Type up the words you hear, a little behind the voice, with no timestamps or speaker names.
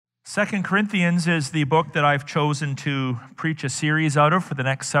2 Corinthians is the book that I've chosen to preach a series out of for the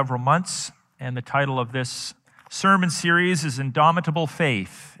next several months, and the title of this sermon series is Indomitable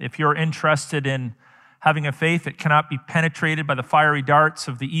Faith. If you're interested in having a faith that cannot be penetrated by the fiery darts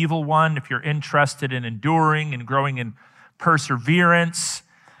of the evil one, if you're interested in enduring and growing in perseverance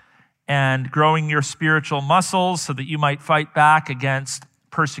and growing your spiritual muscles so that you might fight back against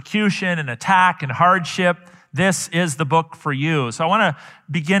persecution and attack and hardship, this is the book for you. So I want to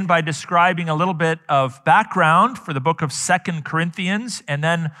begin by describing a little bit of background for the book of 2 Corinthians, and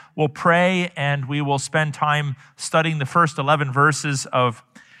then we'll pray and we will spend time studying the first 11 verses of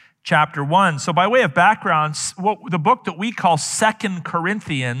chapter 1. So by way of background, the book that we call 2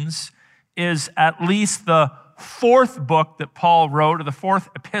 Corinthians is at least the fourth book that Paul wrote, or the fourth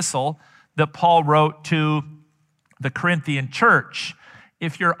epistle that Paul wrote to the Corinthian church.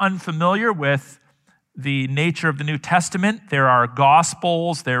 If you're unfamiliar with the nature of the New Testament, there are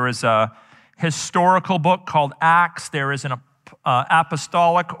Gospels, there is a historical book called Acts, there is an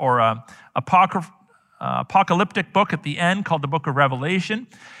apostolic or apocalyptic book at the end called the book of Revelation.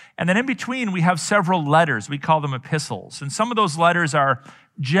 And then in between, we have several letters. We call them epistles. And some of those letters are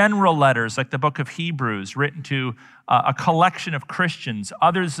general letters, like the book of Hebrews, written to a collection of Christians.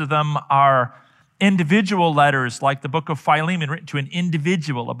 Others of them are individual letters, like the book of Philemon, written to an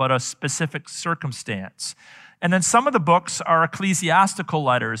individual about a specific circumstance. And then some of the books are ecclesiastical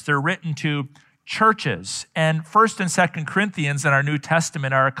letters. They're written to churches. And 1st and 2nd Corinthians in our New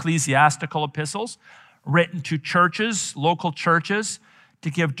Testament are ecclesiastical epistles, written to churches, local churches,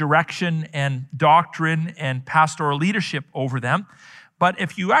 to give direction and doctrine and pastoral leadership over them. But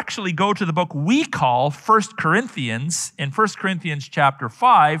if you actually go to the book we call 1 Corinthians, in 1 Corinthians chapter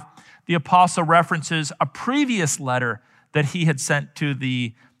 5, the apostle references a previous letter that he had sent to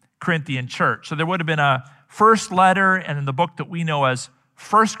the Corinthian church. So there would have been a first letter, and then the book that we know as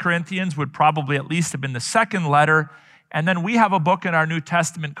 1 Corinthians would probably at least have been the second letter. And then we have a book in our New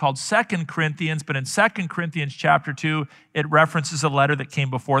Testament called 2 Corinthians, but in 2 Corinthians chapter 2, it references a letter that came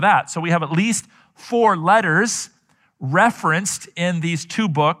before that. So we have at least 4 letters referenced in these two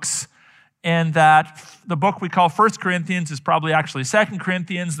books, and that the book we call 1 Corinthians is probably actually 2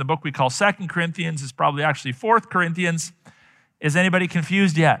 Corinthians. The book we call 2 Corinthians is probably actually 4 Corinthians. Is anybody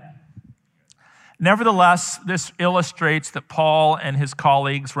confused yet? Nevertheless, this illustrates that Paul and his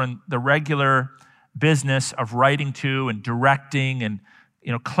colleagues were in the regular business of writing to and directing and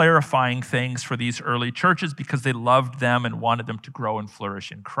clarifying things for these early churches because they loved them and wanted them to grow and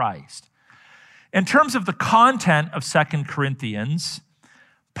flourish in Christ. In terms of the content of 2 Corinthians,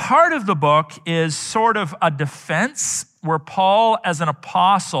 part of the book is sort of a defense where Paul, as an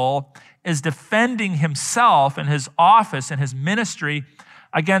apostle, is defending himself and his office and his ministry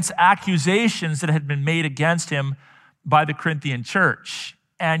against accusations that had been made against him by the Corinthian church.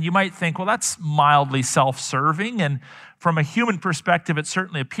 And you might think, well, that's mildly self-serving, and from a human perspective, it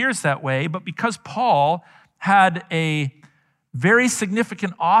certainly appears that way, but because Paul had a very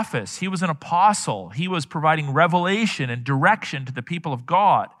significant office. He was an apostle. He was providing revelation and direction to the people of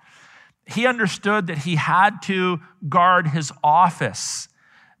God. He understood that he had to guard his office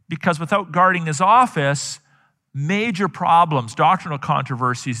because without guarding his office, major problems, doctrinal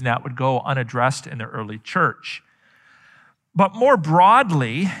controversies, and that would go unaddressed in the early church. But more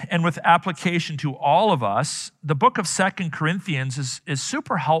broadly, and with application to all of us, the book of 2 Corinthians is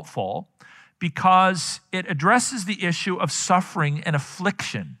super helpful because it addresses the issue of suffering and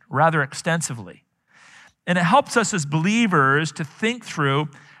affliction rather extensively. And it helps us as believers to think through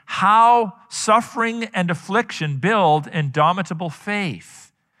how suffering and affliction build indomitable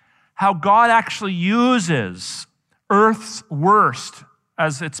faith, how God actually uses earth's worst,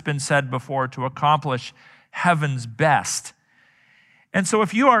 as it's been said before, to accomplish heaven's best. And so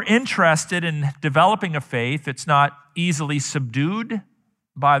if you are interested in developing a faith that's not easily subdued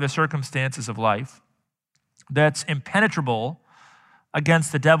by the circumstances of life, that's impenetrable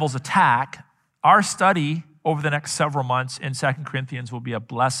against the devil's attack, our study over the next several months in 2 Corinthians will be a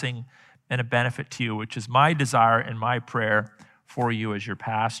blessing and a benefit to you, which is my desire and my prayer for you as your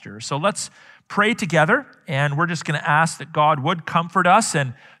pastor. So let's pray together, and we're just going to ask that God would comfort us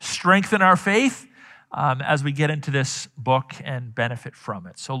and strengthen our faith as we get into this book and benefit from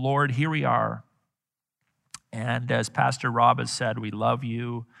it. So Lord, here we are. And as Pastor Rob has said, we love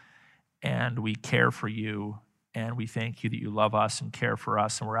you and we care for you, and we thank you that you love us and care for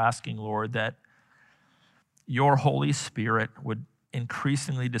us. And we're asking, Lord, that your Holy Spirit would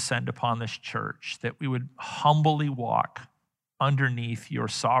increasingly descend upon this church, that we would humbly walk underneath your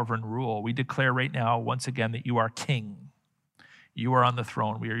sovereign rule. We declare right now, once again, that you are King. You are on the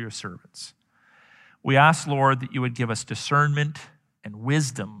throne. We are your servants. We ask, Lord, that you would give us discernment and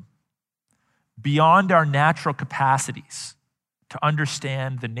wisdom beyond our natural capacities to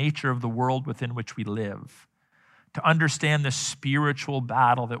understand the nature of the world within which we live, to understand the spiritual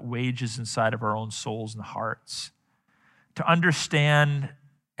battle that wages inside of our own souls and hearts, to understand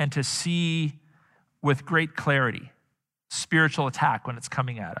and to see with great clarity spiritual attack when it's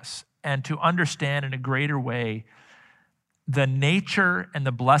coming at us, and to understand in a greater way the nature and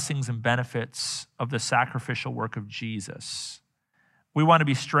the blessings and benefits of the sacrificial work of Jesus. We want to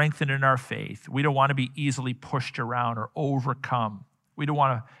be strengthened in our faith. We don't want to be easily pushed around or overcome. We don't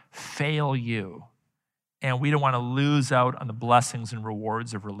want to fail you. And we don't want to lose out on the blessings and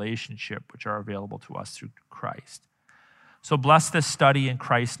rewards of relationship which are available to us through Christ. So bless this study in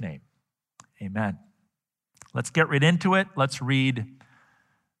Christ's name. Amen. Let's get right into it. Let's read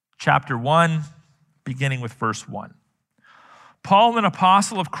chapter 1, beginning with verse 1. Paul, an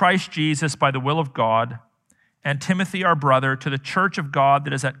apostle of Christ Jesus by the will of God, and Timothy, our brother, to the church of God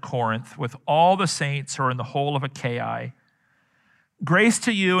that is at Corinth, with all the saints who are in the whole of Achaia, grace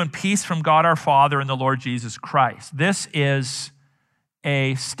to you and peace from God our Father and the Lord Jesus Christ. This is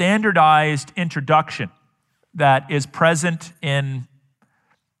a standardized introduction that is present in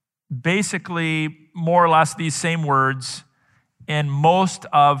basically more or less these same words in most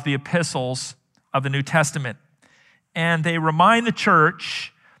of the epistles of the New Testament. And they remind the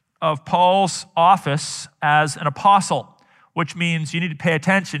church of Paul's office as an apostle, which means you need to pay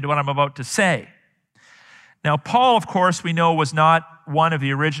attention to what I'm about to say. Now, Paul, of course, we know was not one of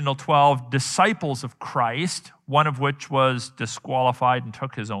the original 12 disciples of Christ, one of which was disqualified and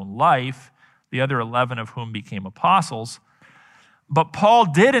took his own life, the other 11 of whom became apostles. But Paul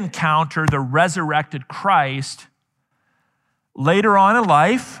did encounter the resurrected Christ later on in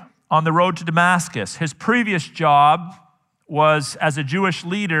life on the road to Damascus. His previous job was as a Jewish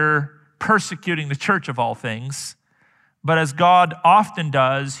leader persecuting the church of all things. But as God often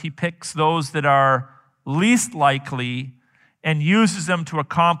does, he picks those that are least likely and uses them to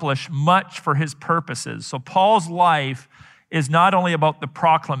accomplish much for his purposes. So Paul's life is not only about the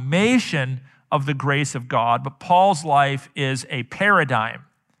proclamation of the grace of God, but Paul's life is a paradigm.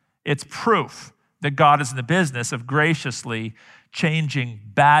 It's proof that God is in the business of graciously changing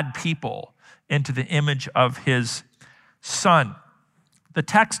bad people into the image of his Son. The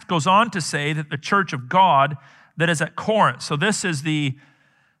text goes on to say that the church of God that is at Corinth, so this is the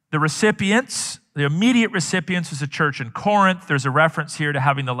recipients, the immediate recipients is the church in Corinth. There's a reference here to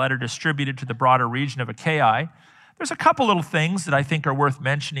having the letter distributed to the broader region of Achaia. There's a couple little things that I think are worth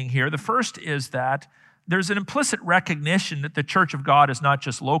mentioning here. The first is that there's an implicit recognition that the church of God is not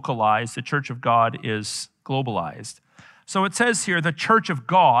just localized, the church of God is globalized. So it says here, the church of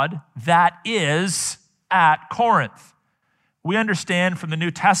God that is at Corinth. We understand from the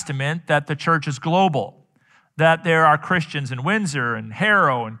New Testament that the church is global, that there are Christians in Windsor and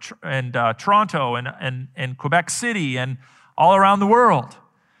Harrow and Toronto and Quebec City and all around the world.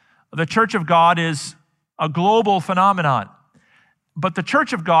 The church of God is a global phenomenon. But the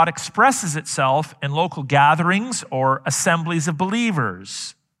church of God expresses itself in local gatherings or assemblies of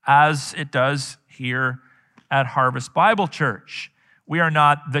believers, as it does here at Harvest Bible Church. We are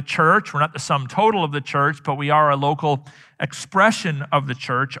not the church, we're not the sum total of the church, but we are a local expression of the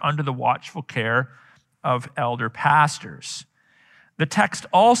church under the watchful care of elder pastors. The text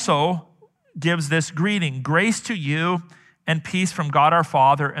also gives this greeting, grace to you and peace from God our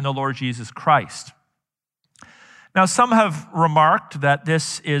Father and the Lord Jesus Christ. Now, some have remarked that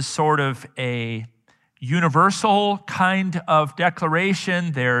this is sort of a universal kind of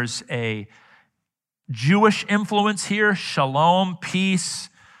declaration. There's a Jewish influence here, shalom, peace.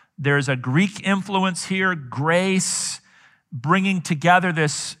 There's a Greek influence here, grace, bringing together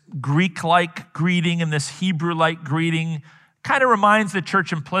this Greek-like greeting and this Hebrew-like greeting. Kind of reminds the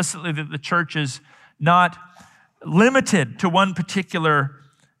church implicitly that the church is not limited to one particular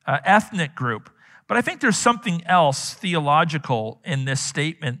ethnic group. But I think there's something else theological in this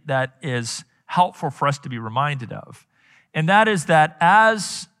statement that is helpful for us to be reminded of. And that is that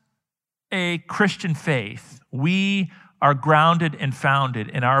as a Christian faith, we are grounded and founded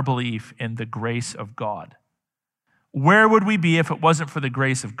in our belief in the grace of God. Where would we be if it wasn't for the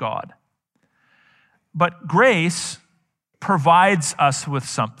grace of God? But grace provides us with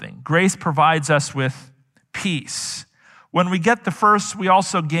something. Grace provides us with peace. When we get the first, we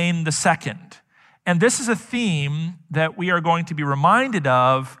also gain the second. And this is a theme that we are going to be reminded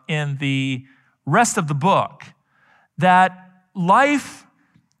of in the rest of the book, that life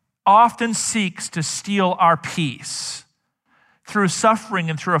often seeks to steal our peace through suffering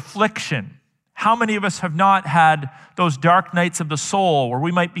and through affliction. How many of us have not had those dark nights of the soul where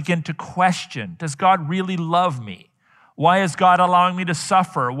we might begin to question, does God really love me? Why is God allowing me to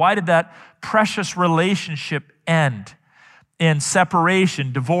suffer? Why did that precious relationship end in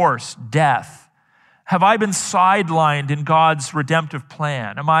separation, divorce, death? Have I been sidelined in God's redemptive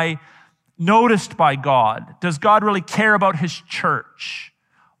plan? Am I noticed by God? Does God really care about his church?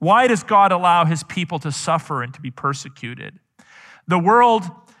 Why does God allow his people to suffer and to be persecuted? The world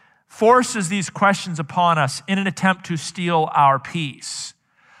forces these questions upon us in an attempt to steal our peace.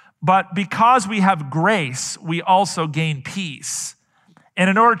 But because we have grace, we also gain peace. And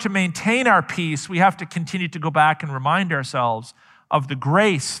in order to maintain our peace, we have to continue to go back and remind ourselves of the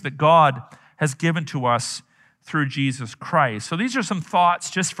grace that God has given to us through Jesus Christ. So these are some thoughts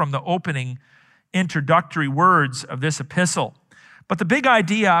just from the opening introductory words of this epistle. But the big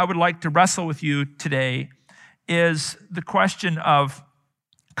idea I would like to wrestle with you today is the question of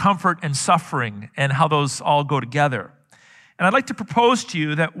comfort and suffering and how those all go together. And I'd like to propose to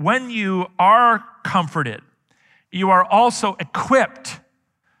you that when you are comforted, you are also equipped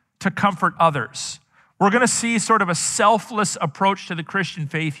to comfort others. We're going to see sort of a selfless approach to the Christian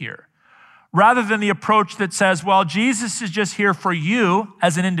faith here. Rather than the approach that says, well, Jesus is just here for you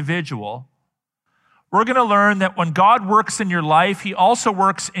as an individual, we're going to learn that when God works in your life, he also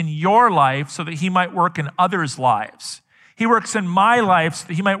works in your life so that he might work in others' lives. He works in my life so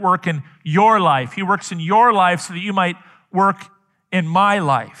that he might work in your life. He works in your life so that you might work in my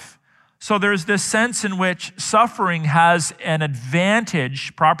life. So there's this sense in which suffering has an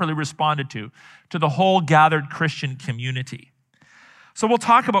advantage, properly responded to the whole gathered Christian community. So we'll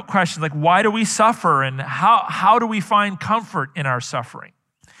talk about questions like, why do we suffer, and how do we find comfort in our suffering?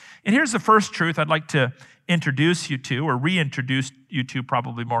 And here's the first truth I'd like to introduce you to, or reintroduce you to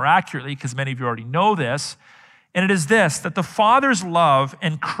probably more accurately, because many of you already know this. And it is this, that the Father's love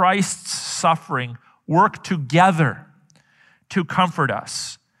and Christ's suffering work together to comfort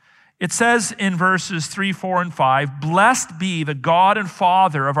us. It says in verses 3, 4, and 5, "Blessed be the God and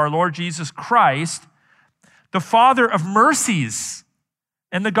Father of our Lord Jesus Christ, the Father of mercies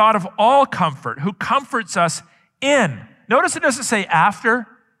and the God of all comfort, who comforts us in." Notice it doesn't say after.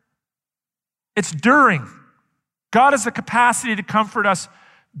 It's during. God has the capacity to comfort us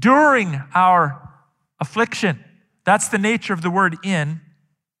during our affliction. That's the nature of the word in.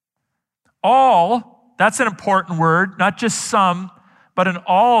 All, that's an important word, not just some, but in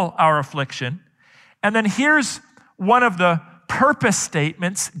all our affliction. And then here's one of the purpose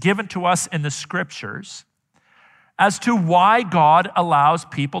statements given to us in the scriptures as to why God allows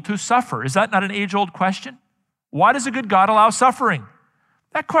people to suffer. Is that not an age-old question? Why does a good God allow suffering?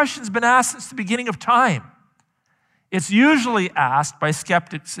 That question's been asked since the beginning of time. It's usually asked by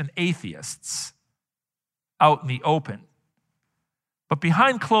skeptics and atheists out in the open. But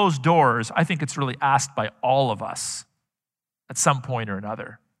behind closed doors, I think it's really asked by all of us at some point or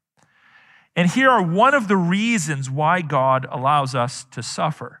another. And here are one of the reasons why God allows us to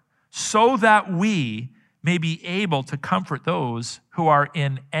suffer, so that we may be able to comfort those who are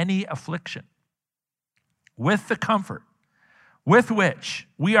in any affliction with the comfort with which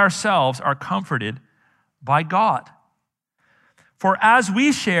we ourselves are comforted by God. For as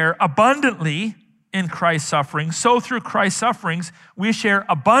we share abundantly in Christ's suffering, so through Christ's sufferings, we share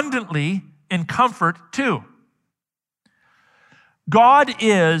abundantly in comfort too. God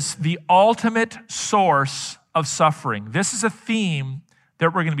is the ultimate source of suffering. This is a theme that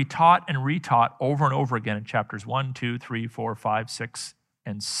we're going to be taught and retaught over and over again in chapters 1, 2, 3, 4, 5, 6,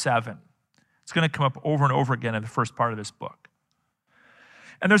 and 7. It's going to come up over and over again in the first part of this book.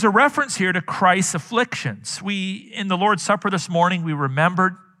 And there's a reference here to Christ's afflictions. In the Lord's Supper this morning, we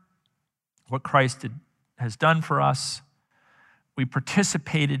remembered what Christ has done for us. We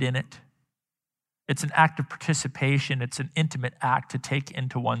participated in it. It's an act of participation. It's an intimate act to take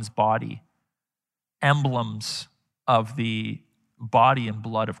into one's body emblems of the body and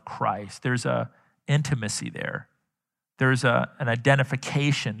blood of Christ. There's an intimacy there. There's an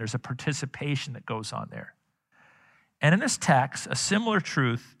identification. There's a participation that goes on there. And in this text, a similar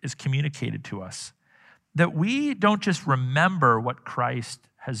truth is communicated to us, that we don't just remember what Christ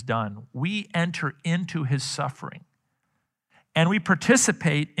has done. We enter into his suffering, and we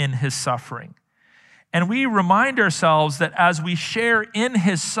participate in his suffering. And we remind ourselves that as we share in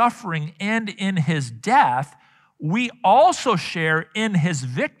his suffering and in his death, we also share in his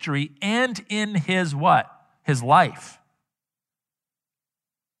victory and in his what? His life.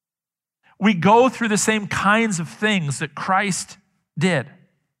 We go through the same kinds of things that Christ did,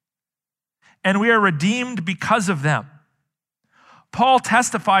 and we are redeemed because of them. Paul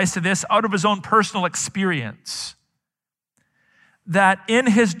testifies to this out of his own personal experience, that in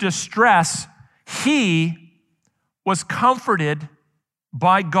his distress, he was comforted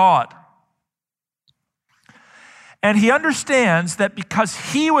by God. And he understands that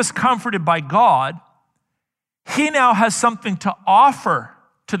because he was comforted by God, he now has something to offer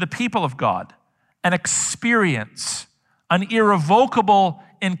to the people of God, an experience, an irrevocable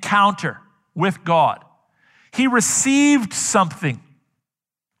encounter with God. He received something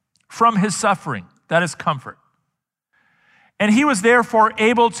from his suffering, that is comfort. And he was therefore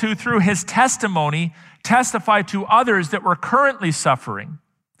able to, through his testimony, testify to others that were currently suffering,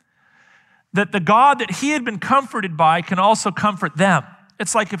 that the God that he had been comforted by can also comfort them.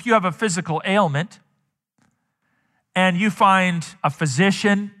 It's like if you have a physical ailment and you find a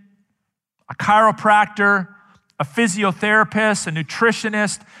physician, a chiropractor, a physiotherapist, a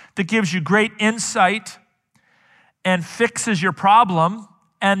nutritionist that gives you great insight and fixes your problem,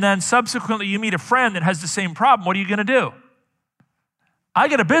 and then subsequently you meet a friend that has the same problem, what are you going to do? I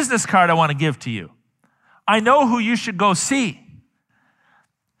got a business card I want to give to you. I know who you should go see.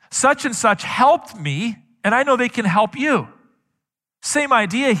 Such and such helped me, and I know they can help you. Same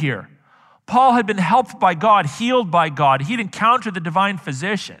idea here. Paul had been helped by God, healed by God. He'd encountered the divine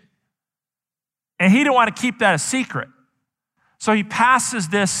physician. And he didn't want to keep that a secret. So he passes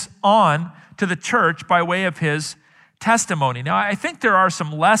this on to the church by way of his testimony. Now, I think there are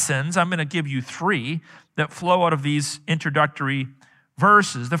some lessons, I'm going to give you 3, that flow out of these introductory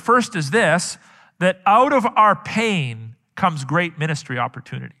verses. The first is this, that out of our pain comes great ministry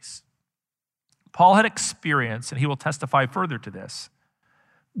opportunities. Paul had experienced, and he will testify further to this,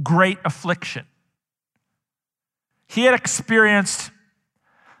 great affliction. He had experienced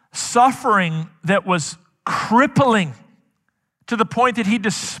suffering that was crippling to the point that he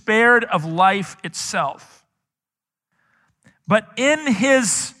despaired of life itself. But in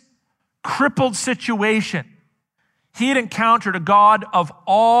his crippled situation, he had encountered a God of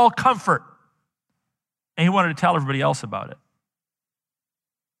all comfort, and he wanted to tell everybody else about it.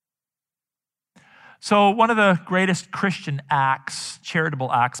 So one of the greatest Christian acts,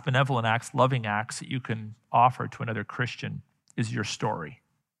 charitable acts, benevolent acts, loving acts that you can offer to another Christian is your story.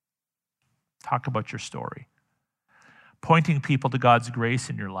 Talk about your story. Pointing people to God's grace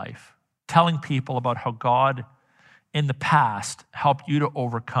in your life. Telling people about how God in the past helped you to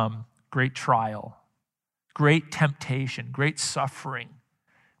overcome great trial, great temptation, great suffering,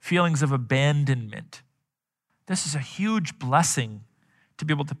 feelings of abandonment. This is a huge blessing to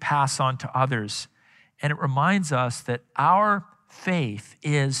be able to pass on to others. And it reminds us that our faith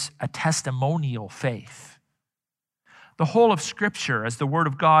is a testimonial faith. The whole of Scripture, as the Word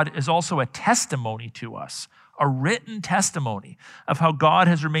of God, is also a testimony to us, a written testimony of how God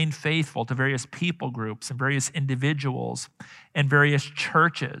has remained faithful to various people groups and various individuals and various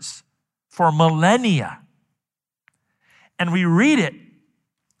churches for millennia. And we read it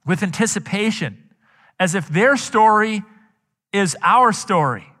with anticipation as if their story is our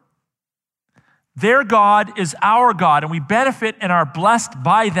story. Their God is our God, and we benefit and are blessed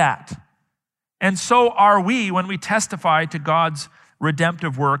by that. And so are we when we testify to God's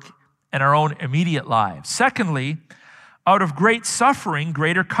redemptive work in our own immediate lives. Secondly, out of great suffering,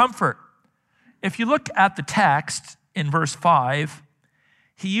 greater comfort. If you look at the text in verse 5,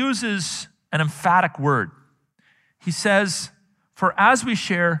 he uses an emphatic word. He says, "For as we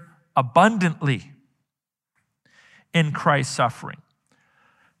share abundantly in Christ's suffering,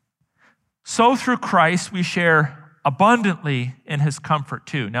 so through Christ we share abundantly in his comfort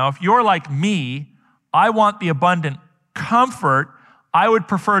too." Now, if you're like me, I want the abundant comfort. I would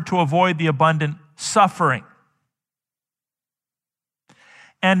prefer to avoid the abundant suffering.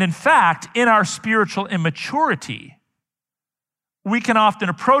 And in fact, in our spiritual immaturity, we can often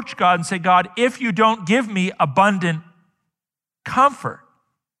approach God and say, God, if you don't give me abundant comfort,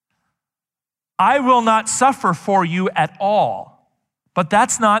 I will not suffer for you at all. But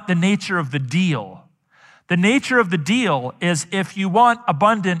that's not the nature of the deal. The nature of the deal is if you want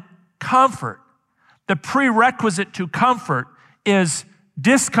abundant comfort, the prerequisite to comfort is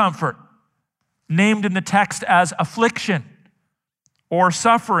discomfort, named in the text as affliction or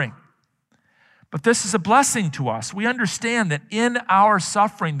suffering. But this is a blessing to us. We understand that in our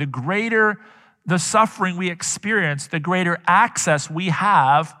suffering, the greater the suffering we experience, the greater access we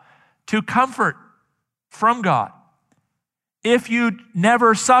have to comfort from God. If you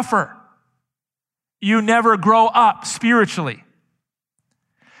never suffer, you never grow up spiritually.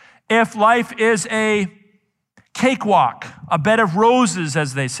 If life is a cakewalk, a bed of roses,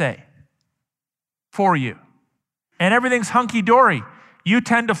 as they say, for you, and everything's hunky-dory, you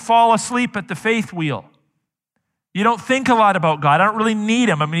tend to fall asleep at the faith wheel. You don't think a lot about God. I don't really need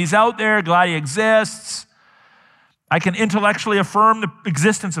him. I mean, he's out there, glad he exists. I can intellectually affirm the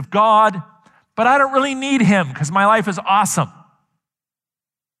existence of God, but I don't really need him because my life is awesome.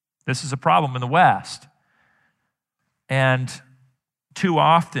 This is a problem in the West. And too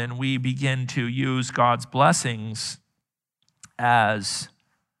often we begin to use God's blessings as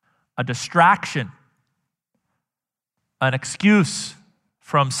a distraction, an excuse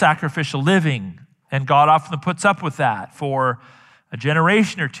from sacrificial living. And God often puts up with that for a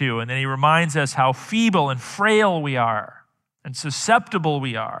generation or two. And then he reminds us how feeble and frail we are and susceptible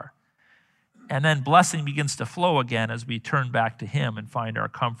we are. And then blessing begins to flow again as we turn back to him and find our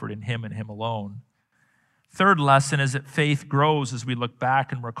comfort in him and him alone. Third lesson is that faith grows as we look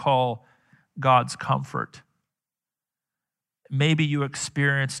back and recall God's comfort. Maybe you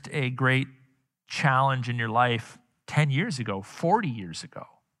experienced a great challenge in your life 10 years ago, 40 years ago.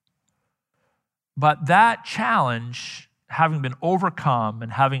 But that challenge, having been overcome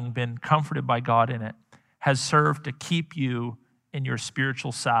and having been comforted by God in it, has served to keep you in your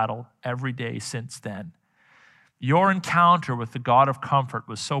spiritual saddle every day since then. Your encounter with the God of comfort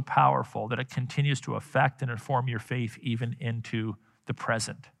was so powerful that it continues to affect and inform your faith even into the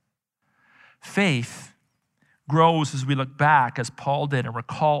present. Faith grows as we look back, as Paul did, and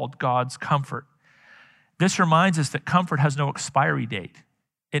recalled God's comfort. This reminds us that comfort has no expiry date.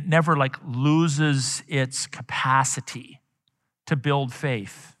 It never loses its capacity to build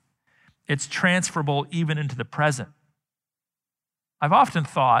faith. It's transferable even into the present. I've often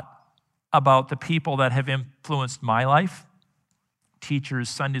thought about the people that have influenced my life: teachers,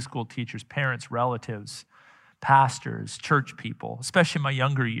 Sunday school teachers, parents, relatives, pastors, church people, especially in my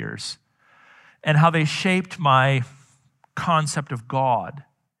younger years, and how they shaped my concept of God,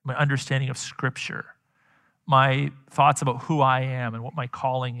 my understanding of Scripture, my thoughts about who I am and what my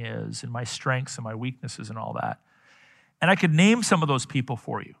calling is, and my strengths and my weaknesses and all that. And I could name some of those people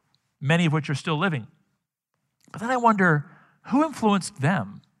for you, many of which are still living. But then I wonder, who influenced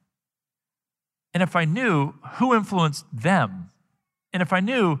them? And if I knew who influenced them, and if I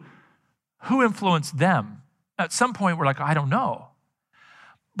knew who influenced them, at some point we're like, I don't know.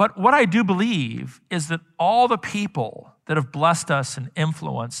 But what I do believe is that all the people that have blessed us and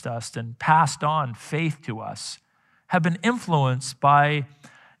influenced us and passed on faith to us have been influenced by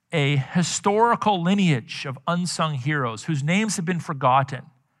a historical lineage of unsung heroes whose names have been forgotten,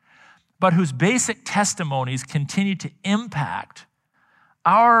 but whose basic testimonies continue to impact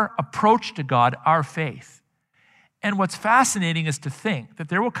our approach to God, our faith. And what's fascinating is to think that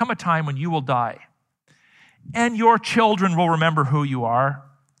there will come a time when you will die, and your children will remember who you are,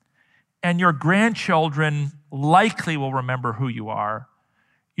 and your grandchildren likely will remember who you are.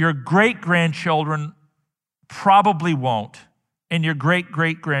 Your great-grandchildren probably won't, and your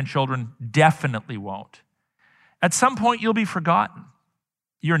great-great-grandchildren definitely won't. At some point, you'll be forgotten.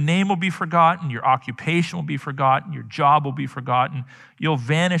 Your name will be forgotten, your occupation will be forgotten, your job will be forgotten. You'll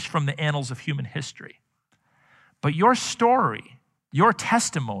vanish from the annals of human history. But your story, your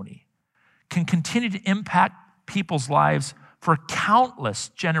testimony, can continue to impact people's lives for countless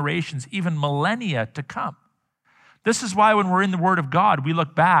generations, even millennia to come. This is why when we're in the Word of God, we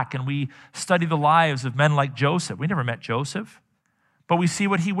look back and we study the lives of men like Joseph. We never met Joseph, but we see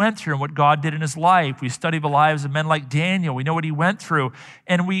what he went through and what God did in his life. We study the lives of men like Daniel. We know what he went through,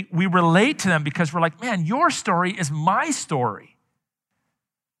 and we relate to them because we're like, man, your story is my story.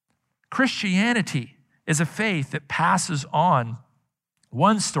 Christianity is a faith that passes on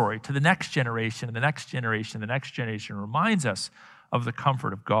one story to the next generation and the next generation and the next generation, reminds us of the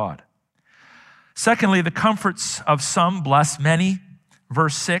comfort of God. Secondly, the comforts of some bless many.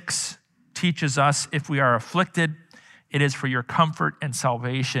 Verse 6 teaches us, if we are afflicted, it is for your comfort and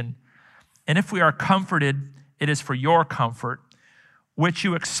salvation. And if we are comforted, it is for your comfort, which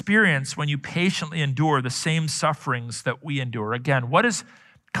you experience when you patiently endure the same sufferings that we endure. Again, what is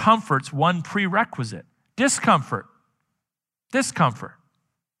comfort's one prerequisite? Discomfort. Discomfort.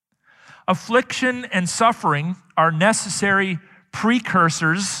 Affliction and suffering are necessary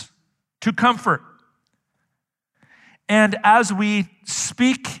precursors to comfort. And as we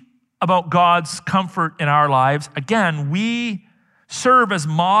speak about God's comfort in our lives, again, we serve as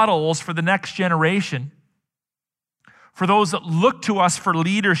models for the next generation, for those that look to us for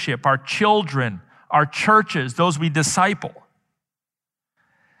leadership, our children, our churches, those we disciple.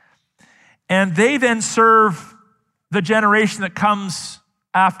 And they then serve the generation that comes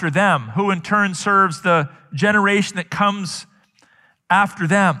after them, who in turn serves the generation that comes after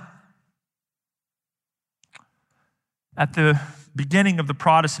them. At the beginning of the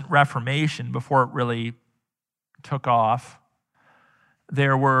Protestant Reformation, before it really took off,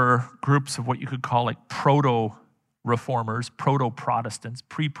 there were groups of what you could call like proto-reformers, proto-Protestants,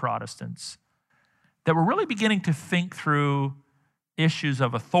 pre-Protestants, that were really beginning to think through issues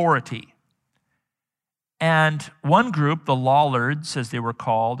of authority. And one group, the Lollards, as they were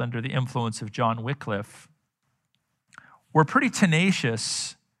called, under the influence of John Wycliffe, were pretty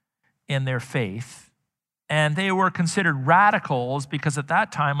tenacious in their faith, and they were considered radicals because at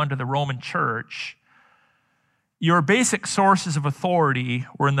that time, under the Roman Church, your basic sources of authority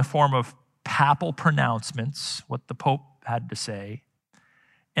were in the form of papal pronouncements, what the Pope had to say,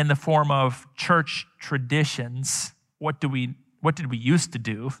 in the form of church traditions, what did we used to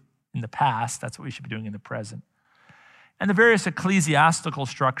do in the past, that's what we should be doing in the present, and the various ecclesiastical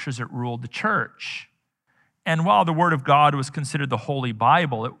structures that ruled the church. And while the Word of God was considered the Holy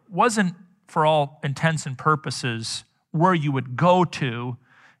Bible, it wasn't, for all intents and purposes, where you would go to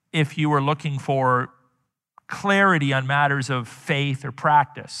if you were looking for clarity on matters of faith or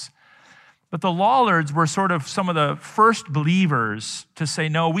practice. But the Lollards were sort of some of the first believers to say,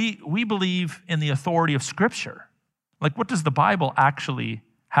 no, we believe in the authority of Scripture. Like, what does the Bible actually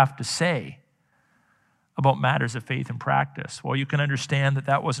have to say about matters of faith and practice? Well, you can understand that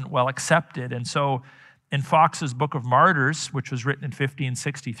that wasn't well accepted. And so in Fox's Book of Martyrs, which was written in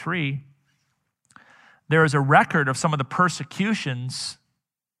 1563, there is a record of some of the persecutions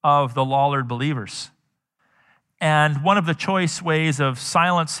of the Lollard believers. And one of the choice ways of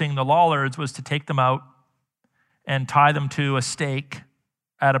silencing the Lollards was to take them out and tie them to a stake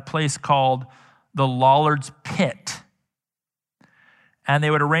at a place called the Lollards Pit. And they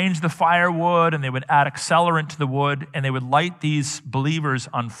would arrange the firewood, and they would add accelerant to the wood, and they would light these believers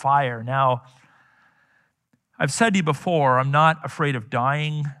on fire. Now, I've said to you before, I'm not afraid of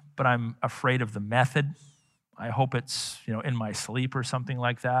dying, but I'm afraid of the method. I hope it's, in my sleep or something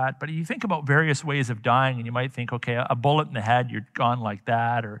like that. But you think about various ways of dying, and you might think, okay, a bullet in the head, you're gone like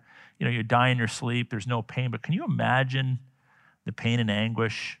that, or you die in your sleep, there's no pain. But can you imagine the pain and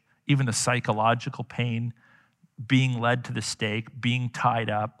anguish, even the psychological pain, being led to the stake, being tied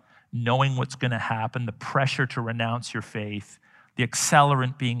up, knowing what's going to happen, the pressure to renounce your faith, the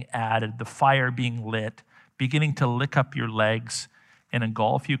accelerant being added, the fire being lit, beginning to lick up your legs and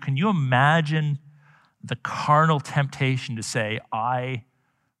engulf you? Can you imagine the carnal temptation to say, I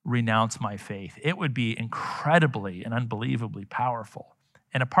renounce my faith? It would be incredibly and unbelievably powerful.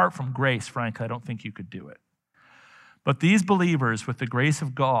 And apart from grace, frankly, I don't think you could do it. But these believers, with the grace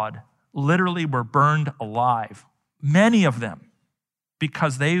of God, literally were burned alive, many of them,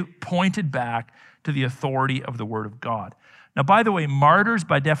 because they pointed back to the authority of the Word of God. Now, by the way, martyrs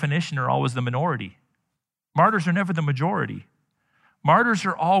by definition are always the minority. Martyrs are never the majority. Martyrs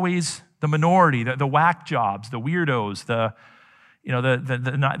are always the minority, the whack jobs, the weirdos, the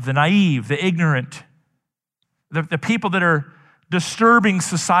naive, the ignorant, the people that are disturbing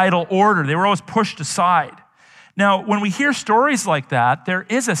societal order. They were always pushed aside. Now, when we hear stories like that, there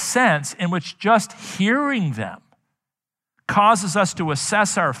is a sense in which just hearing them causes us to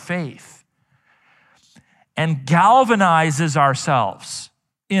assess our faith and galvanizes ourselves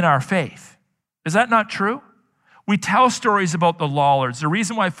in our faith. Is that not true? We tell stories about the Lollards. The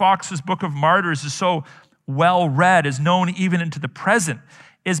reason why Fox's Book of Martyrs is so well read, is known even into the present,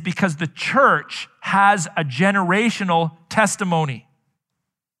 is because the church has a generational testimony.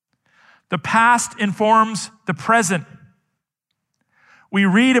 The past informs the present. We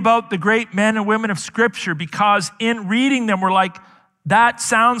read about the great men and women of Scripture because in reading them, we're like, that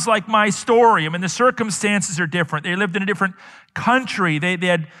sounds like my story. I mean, the circumstances are different. They lived in a different country. They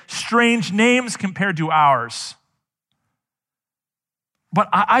had strange names compared to ours. But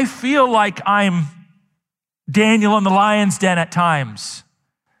I feel like I'm Daniel in the lion's den at times.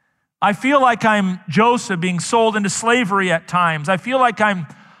 I feel like I'm Joseph being sold into slavery at times. I feel like I'm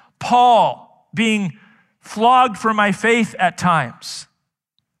Paul being flogged for my faith at times.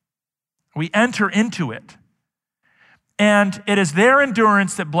 We enter into it. And it is their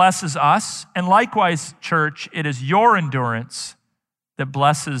endurance that blesses us. And likewise, church, it is your endurance that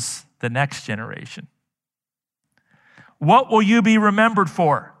blesses the next generation. What will you be remembered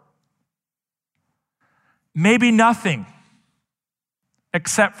for? Maybe nothing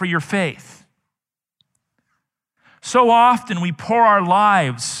except for your faith. So often we pour our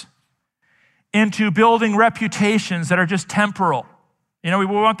lives into building reputations that are just temporal. We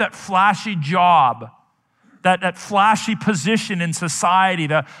want that flashy job, that flashy position in society,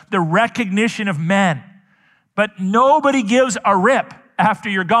 the recognition of men. But nobody gives a rip after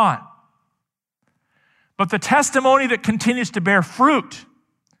you're gone. But the testimony that continues to bear fruit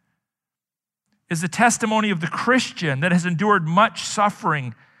is the testimony of the Christian that has endured much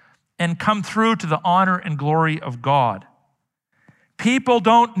suffering and come through to the honor and glory of God. People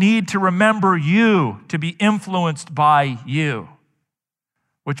don't need to remember you to be influenced by you,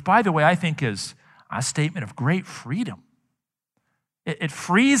 which, by the way, I think is a statement of great freedom. It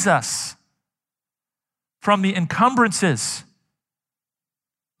frees us from the encumbrances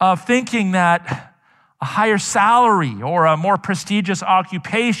of thinking that a higher salary or a more prestigious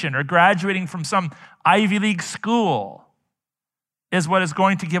occupation or graduating from some Ivy League school is what is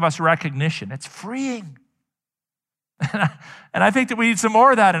going to give us recognition. It's freeing. And I think that we need some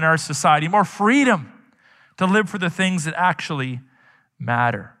more of that in our society, more freedom to live for the things that actually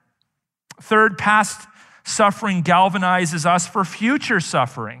matter. Third, past suffering galvanizes us for future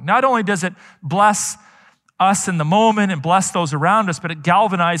suffering. Not only does it bless us in the moment and bless those around us, but it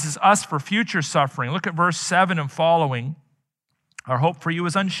galvanizes us for future suffering. Look at verse 7 and following. Our hope for you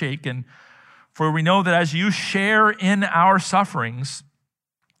is unshaken, for we know that as you share in our sufferings,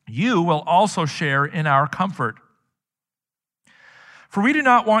 you will also share in our comfort. For we do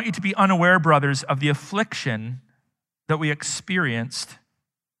not want you to be unaware, brothers, of the affliction that we experienced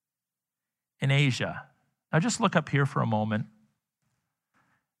in Asia. Now just look up here for a moment.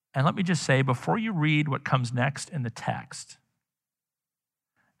 And let me just say, before you read what comes next in the text,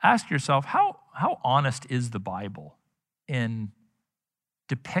 ask yourself, how honest is the Bible in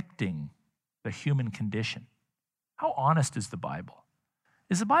depicting the human condition? How honest is the Bible?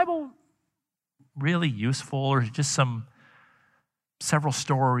 Is the Bible really useful, or is it just several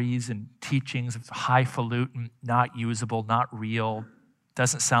stories and teachings of highfalutin, not usable, not real,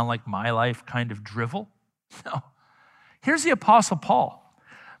 doesn't sound like my life kind of drivel? No. Here's the Apostle Paul.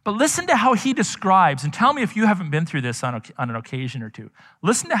 But listen to how he describes, and tell me if you haven't been through this on an occasion or two.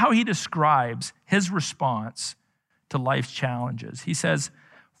 Listen to how he describes his response to life's challenges. He says,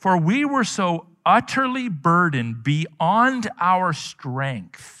 "For we were so utterly burdened beyond our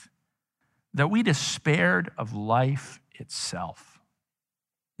strength that we despaired of life itself."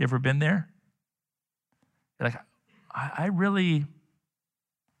 You ever been there? You're like, I really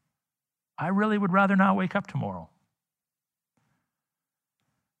would rather not wake up tomorrow.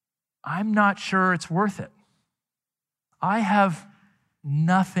 I'm not sure it's worth it. I have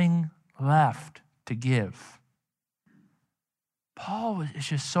nothing left to give. Paul is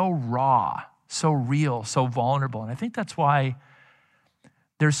just so raw, so real, so vulnerable. And I think that's why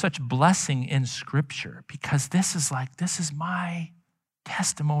there's such blessing in Scripture, because this is my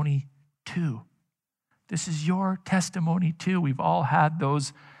testimony too. This is your testimony too. We've all had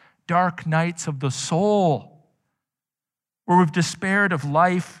those dark nights of the soul where we've despaired of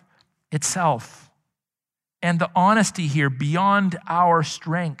life itself. And the honesty here, beyond our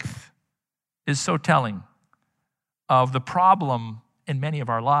strength, is so telling of the problem in many of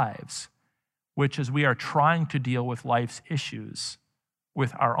our lives, which is we are trying to deal with life's issues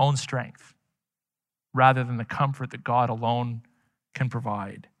with our own strength rather than the comfort that God alone can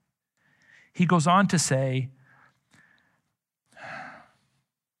provide. He goes on to say,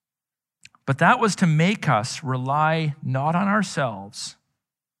 but that was to make us rely not on ourselves,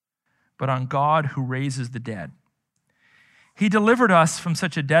 but on God who raises the dead. He delivered us from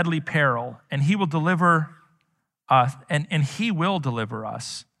such a deadly peril, and he will deliver us, and he will deliver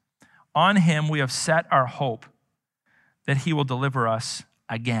us. On him we have set our hope that he will deliver us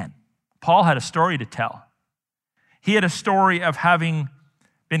again. Paul had a story to tell. He had a story of having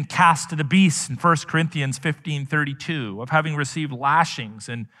been cast to the beasts in 1 Corinthians 15:32, of having received lashings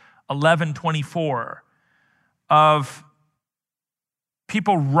in 11:24, of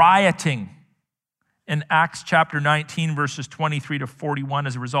people rioting in Acts chapter 19, verses 23 to 41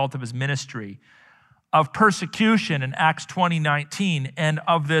 as a result of his ministry, of persecution in Acts 20:19, and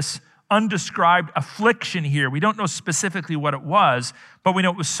of this undescribed affliction here. We don't know specifically what it was, but we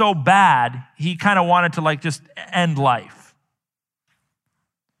know it was so bad, he kind of wanted to just end life.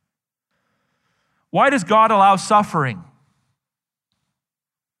 Why does God allow suffering?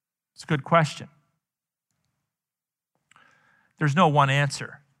 It's a good question. There's no one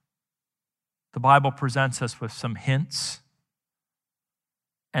answer. The Bible presents us with some hints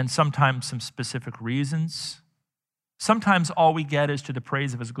and sometimes some specific reasons. Sometimes all we get is to the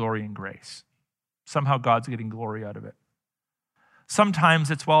praise of his glory and grace. Somehow God's getting glory out of it.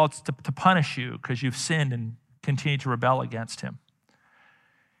 Sometimes it's to punish you because you've sinned and continue to rebel against him.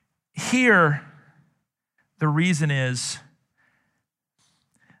 Here, the reason is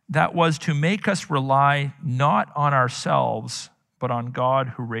that was to make us rely not on ourselves, but on God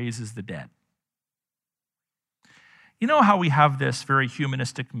who raises the dead. You know how we have this very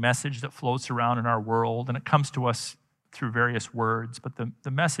humanistic message that floats around in our world, and it comes to us through various words, but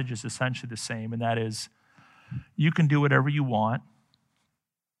the message is essentially the same, and that is, you can do whatever you want.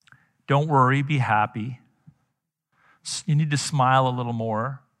 Don't worry, be happy. You need to smile a little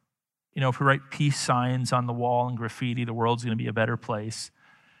more. If we write peace signs on the wall and graffiti, the world's going to be a better place.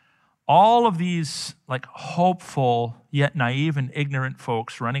 All of these hopeful yet naive and ignorant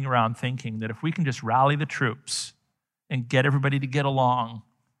folks running around thinking that if we can just rally the troops and get everybody to get along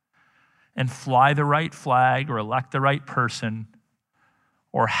and fly the right flag or elect the right person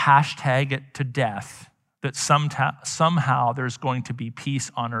or hashtag it to death, that somehow there's going to be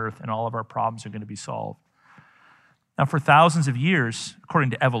peace on earth and all of our problems are going to be solved. Now, for thousands of years, according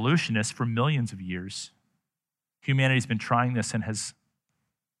to evolutionists, for millions of years, humanity's been trying this and has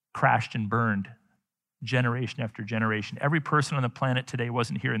crashed and burned generation after generation. Every person on the planet today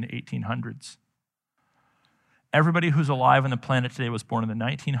wasn't here in the 1800s. Everybody who's alive on the planet today was born in the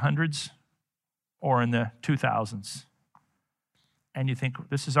 1900s or in the 2000s. And you think,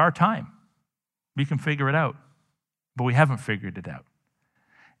 this is our time. We can figure it out. But we haven't figured it out.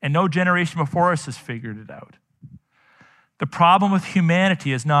 And no generation before us has figured it out. The problem with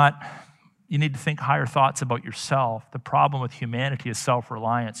humanity is not, you need to think higher thoughts about yourself. The problem with humanity is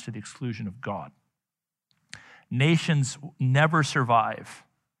self-reliance to the exclusion of God. Nations never survive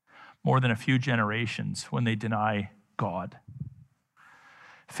more than a few generations when they deny God.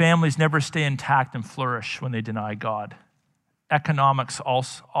 Families never stay intact and flourish when they deny God. Economics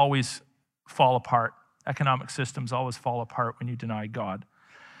always fall apart. Economic systems always fall apart when you deny God.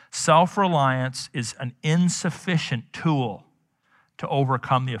 Self-reliance is an insufficient tool to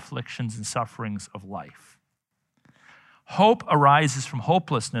overcome the afflictions and sufferings of life. Hope arises from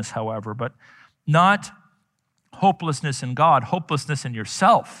hopelessness, however, but not hopelessness in God, hopelessness in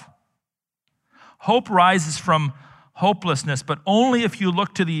yourself. Hope rises from hopelessness, but only if you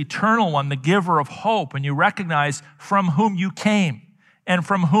look to the eternal one, the giver of hope, and you recognize from whom you came and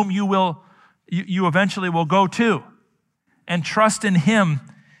from whom you eventually will go to, and trust in him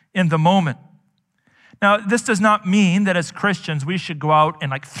in the moment. Now, this does not mean that as Christians we should go out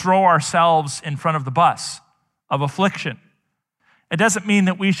and throw ourselves in front of the bus of affliction. It doesn't mean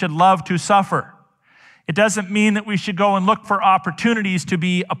that we should love to suffer. It doesn't mean that we should go and look for opportunities to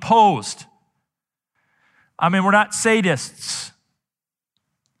be opposed. We're not sadists.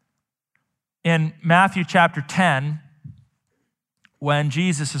 In Matthew chapter 10, when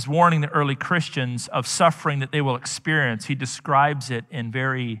Jesus is warning the early Christians of suffering that they will experience, he describes it in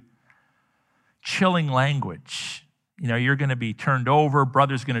very chilling language. You're going to be turned over,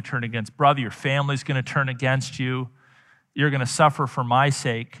 brother's going to turn against brother, your family's going to turn against you, you're going to suffer for my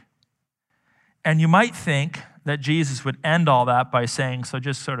sake. And you might think that Jesus would end all that by saying, so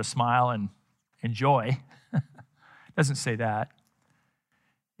just sort of smile and enjoy. It doesn't say that.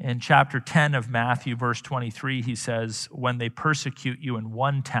 In chapter 10 of Matthew, verse 23, he says, when they persecute you in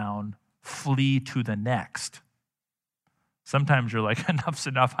one town, flee to the next. Sometimes you're like, enough's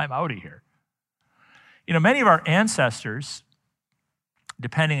enough, I'm out of here. Many of our ancestors,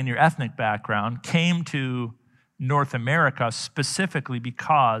 depending on your ethnic background, came to North America specifically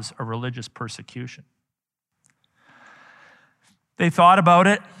because of religious persecution. They thought about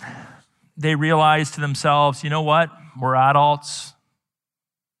it. They realized to themselves, you know what? We're adults.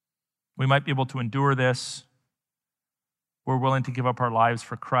 We might be able to endure this. We're willing to give up our lives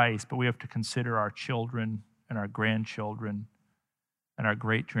for Christ, but we have to consider our children and our grandchildren and our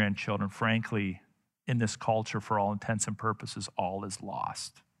great-grandchildren. Frankly, in this culture, for all intents and purposes, all is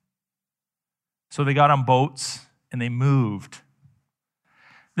lost. So they got on boats and they moved.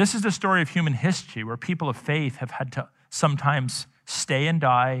 This is the story of human history where people of faith have had to sometimes stay and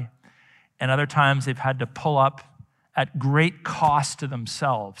die, and other times they've had to pull up at great cost to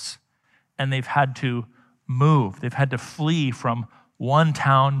themselves, and they've had to move. They've had to flee from one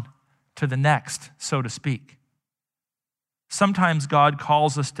town to the next, so to speak. Sometimes God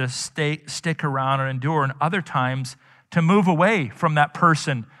calls us to stick around and endure, and other times to move away from that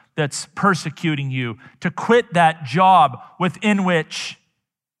person that's persecuting you, to quit that job within which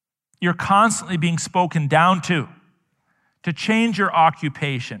you're constantly being spoken down to change your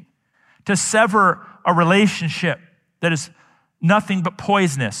occupation, to sever a relationship that is nothing but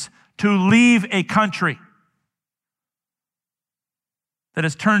poisonous, to leave a country that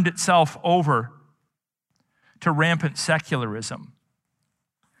has turned itself over to rampant secularism.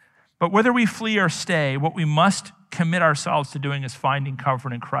 But whether we flee or stay, what we must commit ourselves to doing is finding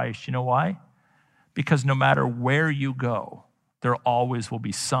comfort in Christ. You know why? Because no matter where you go, there always will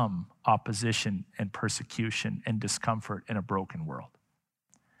be some opposition and persecution and discomfort in a broken world.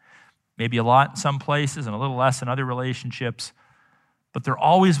 Maybe a lot in some places and a little less in other relationships, but there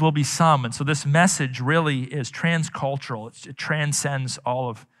always will be some. And so this message really is transcultural. It transcends all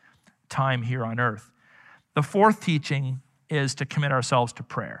of time here on earth. The fourth teaching is to commit ourselves to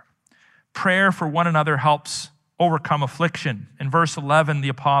prayer. Prayer for one another helps overcome affliction. In verse 11, the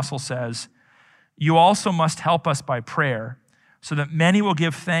apostle says, "You also must help us by prayer, so that many will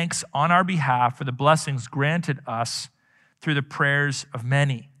give thanks on our behalf for the blessings granted us through the prayers of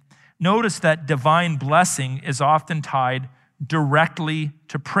many." Notice that divine blessing is often tied directly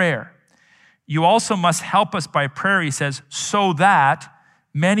to prayer. You also must help us by prayer, he says, so that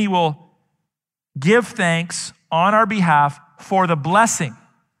many will give thanks on our behalf for the blessing.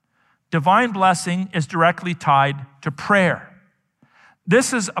 Divine blessing is directly tied to prayer.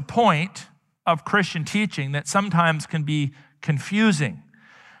 This is a point of Christian teaching that sometimes can be confusing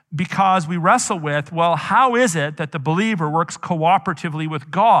because we wrestle with, well, how is it that the believer works cooperatively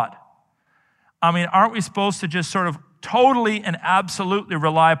with God? I mean, aren't we supposed to just sort of totally and absolutely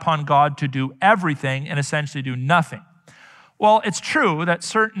rely upon God to do everything and essentially do nothing? Well, it's true that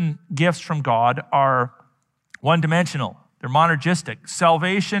certain gifts from God are one-dimensional. They're monergistic.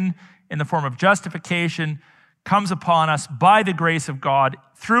 Salvation in the form of justification comes upon us by the grace of God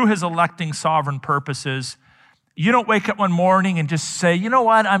through his electing sovereign purposes. You don't wake up one morning and just say, you know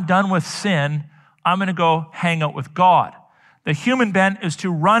what, I'm done with sin. I'm going to go hang out with God. The human bent is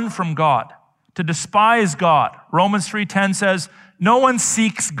to run from God, to despise God. Romans 3:10 says, no one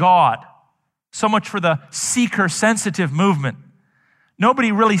seeks God. So much for the seeker-sensitive movement.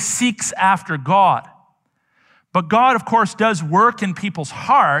 Nobody really seeks after God. But God, of course, does work in people's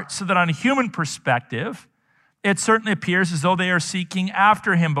hearts so that on a human perspective, it certainly appears as though they are seeking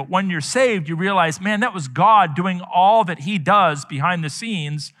after him. But when you're saved, you realize, man, that was God doing all that he does behind the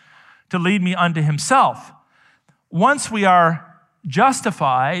scenes to lead me unto himself. Once we are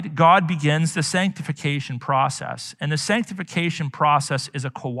justified, God begins the sanctification process. And the sanctification process is a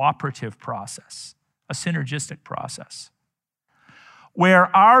cooperative process, a synergistic process,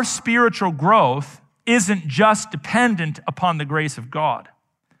 where our spiritual growth isn't just dependent upon the grace of God.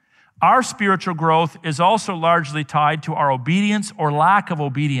 Our spiritual growth is also largely tied to our obedience or lack of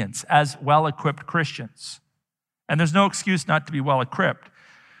obedience as well-equipped Christians. And there's no excuse not to be well-equipped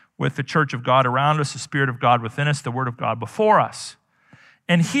with the church of God around us, the Spirit of God within us, the Word of God before us.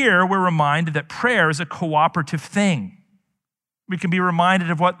 And here we're reminded that prayer is a cooperative thing. We can be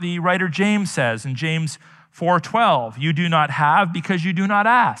reminded of what the writer James says in James 4:12. You do not have because you do not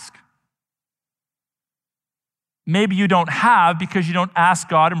ask. Maybe you don't have because you don't ask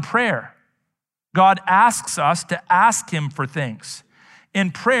God in prayer. God asks us to ask him for things.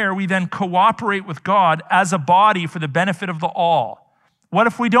 In prayer, we then cooperate with God as a body for the benefit of the all. What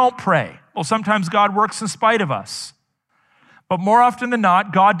if we don't pray? Well, sometimes God works in spite of us. But more often than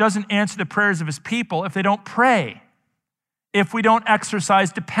not, God doesn't answer the prayers of his people if they don't pray, if we don't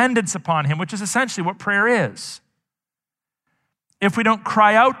exercise dependence upon him, which is essentially what prayer is, if we don't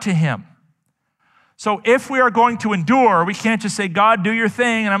cry out to him. So if we are going to endure, we can't just say, God, do your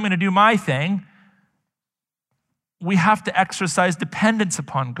thing, and I'm going to do my thing. We have to exercise dependence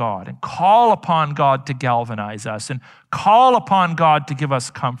upon God and call upon God to galvanize us and call upon God to give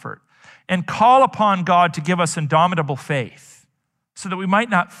us comfort and call upon God to give us indomitable faith so that we might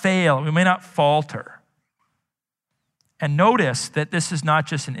not fail and we may not falter. And notice that this is not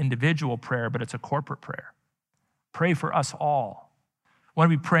just an individual prayer, but it's a corporate prayer. Pray for us all. I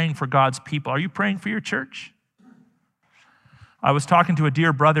want to be praying for God's people. Are you praying for your church? I was talking to a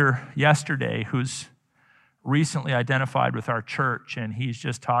dear brother yesterday who's recently identified with our church, and he's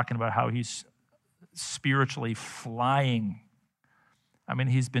just talking about how he's spiritually flying. I mean,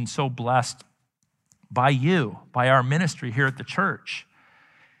 he's been so blessed by you, by our ministry here at the church.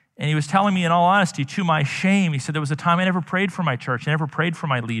 And he was telling me, in all honesty, to my shame, he said, there was a time I never prayed for my church. I never prayed for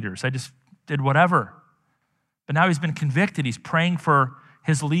my leaders. I just did whatever. But now he's been convicted. He's praying for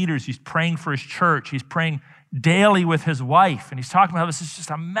his leaders. He's praying for his church. He's praying daily with his wife. And he's talking about how this is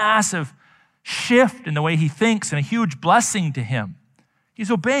just a massive shift in the way he thinks and a huge blessing to him. He's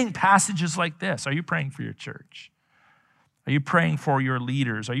obeying passages like this. Are you praying for your church? Are you praying for your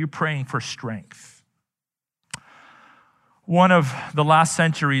leaders? Are you praying for strength? One of the last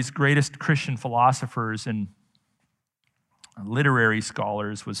century's greatest Christian philosophers and literary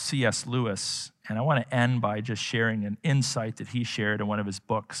scholars was C.S. Lewis. And I want to end by just sharing an insight that he shared in one of his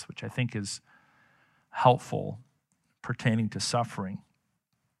books, which I think is helpful pertaining to suffering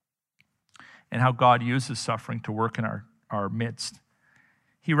and how God uses suffering to work in our midst.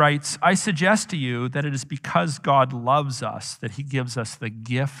 He writes, I suggest to you that it is because God loves us that he gives us the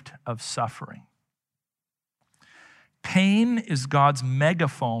gift of suffering. Pain is God's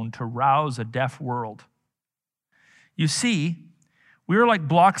megaphone to rouse a deaf world. You see, we are like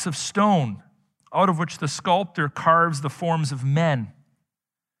blocks of stone out of which the sculptor carves the forms of men.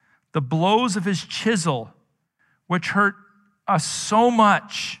 The blows of his chisel, which hurt us so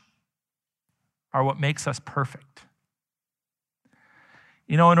much, are what makes us perfect.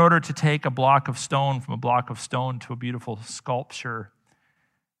 You know, in order to take a block of stone from a block of stone to a beautiful sculpture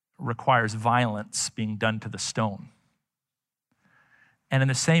requires violence being done to the stone. And in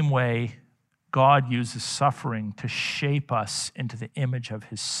the same way, God uses suffering to shape us into the image of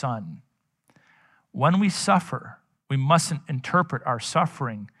his Son. When we suffer, we mustn't interpret our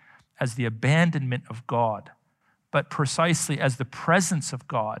suffering as the abandonment of God, but precisely as the presence of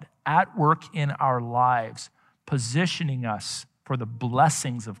God at work in our lives, positioning us for the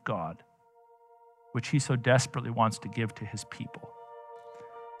blessings of God, which he so desperately wants to give to his people.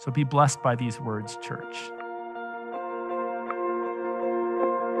 So be blessed by these words, church.